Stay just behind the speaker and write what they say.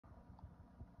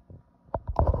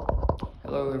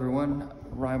Hello everyone,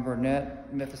 Ryan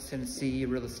Burnett, Memphis, Tennessee,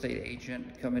 real estate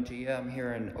agent coming to you. I'm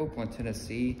here in Oakland,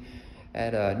 Tennessee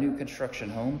at a new construction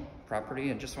home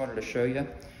property and just wanted to show you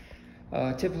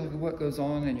typically what goes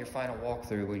on in your final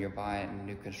walkthrough when you're buying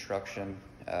new construction.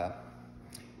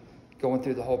 Going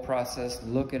through the whole process,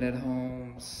 looking at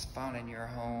homes, finding your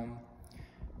home,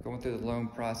 going through the loan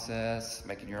process,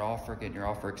 making your offer, getting your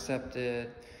offer accepted.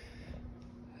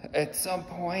 At some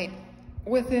point,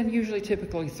 within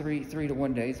typically three to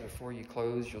 1 days before you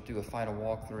close, you'll do a final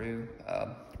walkthrough.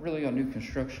 Really on new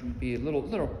construction, be a little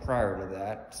prior to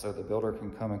that, so the builder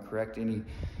can come and correct any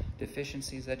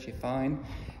deficiencies that you find.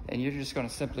 And you're just going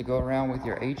to simply go around with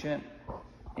your agent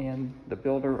and the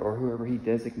builder or whoever he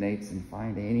designates and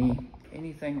find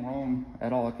anything wrong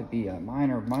at all. It could be a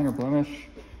minor blemish.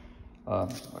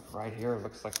 Like right here, it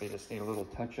looks like they just need a little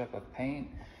touch up of paint.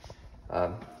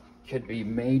 Could be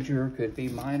major, could be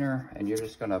minor, and you're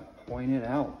just gonna point it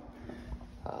out.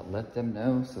 Let them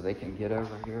know so they can get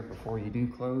over here before you do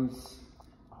close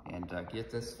and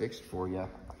get this fixed for you.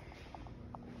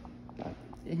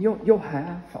 And you'll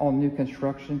have on new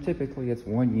construction, typically it's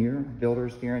 1 year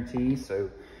builder's guarantee.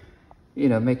 So, you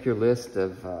know, make your list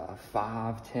of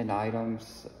 5-10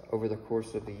 items over the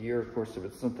course of the year. Of course, if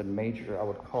it's something major, I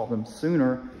would call them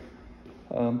sooner.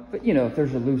 But you know, if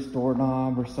there's a loose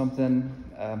doorknob or something,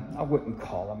 I wouldn't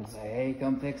call them and say, hey,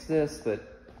 come fix this. But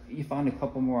you find a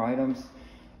couple more items,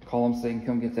 call them so they can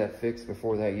come get that fixed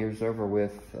before that year's over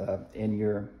with in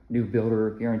your new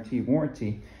builder guarantee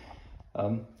warranty.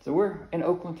 So we're in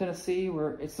Oakland, Tennessee,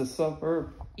 where it's a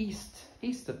suburb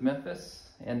east of Memphis,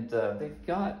 and they've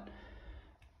got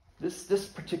this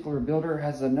particular builder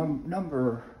has a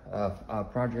number of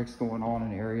projects going on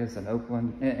in areas in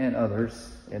Oakland and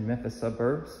others in Memphis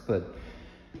suburbs. But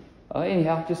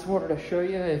anyhow, just wanted to show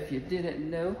you, if you didn't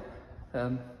know,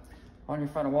 on your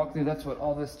final walkthrough, that's what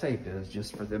all this tape is,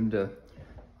 just for them to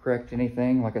correct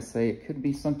anything. Like I say, it could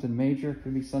be something major, it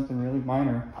could be something really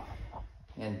minor.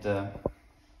 And,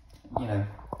 you know,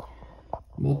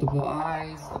 multiple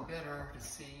eyes, the better, to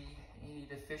see any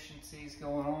deficiencies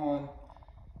going on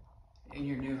in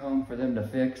your new home for them to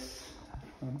fix.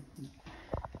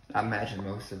 I imagine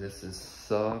most of this is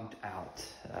subbed out.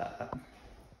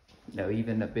 You know,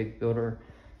 even a big builder,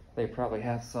 they probably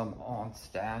have some on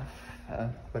staff,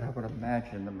 but I would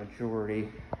imagine the majority,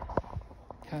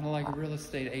 kind of like real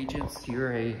estate agents,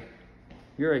 you're a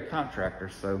contractor,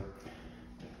 so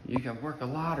you can work a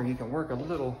lot or you can work a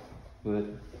little. But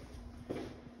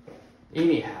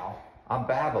anyhow, I'm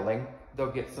babbling.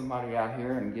 They'll get somebody out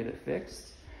here and get it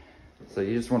fixed. So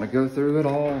you just want to go through it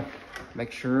all,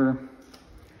 make sure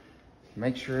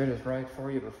it is right for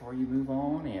you before you move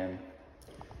on. And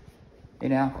you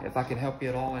know, if I can help you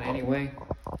at all in any way,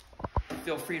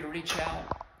 feel free to reach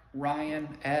out, Ryan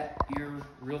at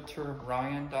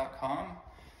yourrealtorryan.com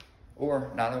or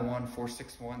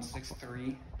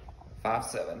 901-461-6357.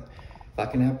 If I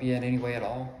can help you in any way at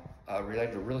all,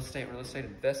 related to real estate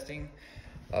investing,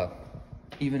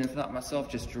 even if not myself,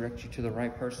 just direct you to the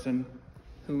right person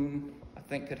whom I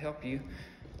think could help you.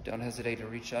 Don't hesitate to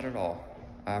reach out at all.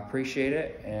 I appreciate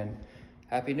it, and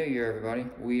Happy New Year, everybody.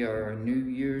 We are New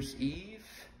Year's Eve,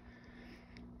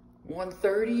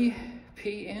 1:30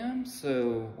 p.m.,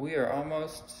 so we are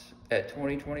almost at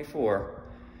 2024.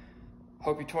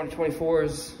 Hope your 2024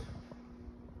 is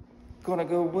gonna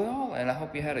go well, and I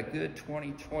hope you had a good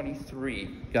 2023.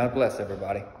 God bless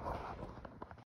everybody.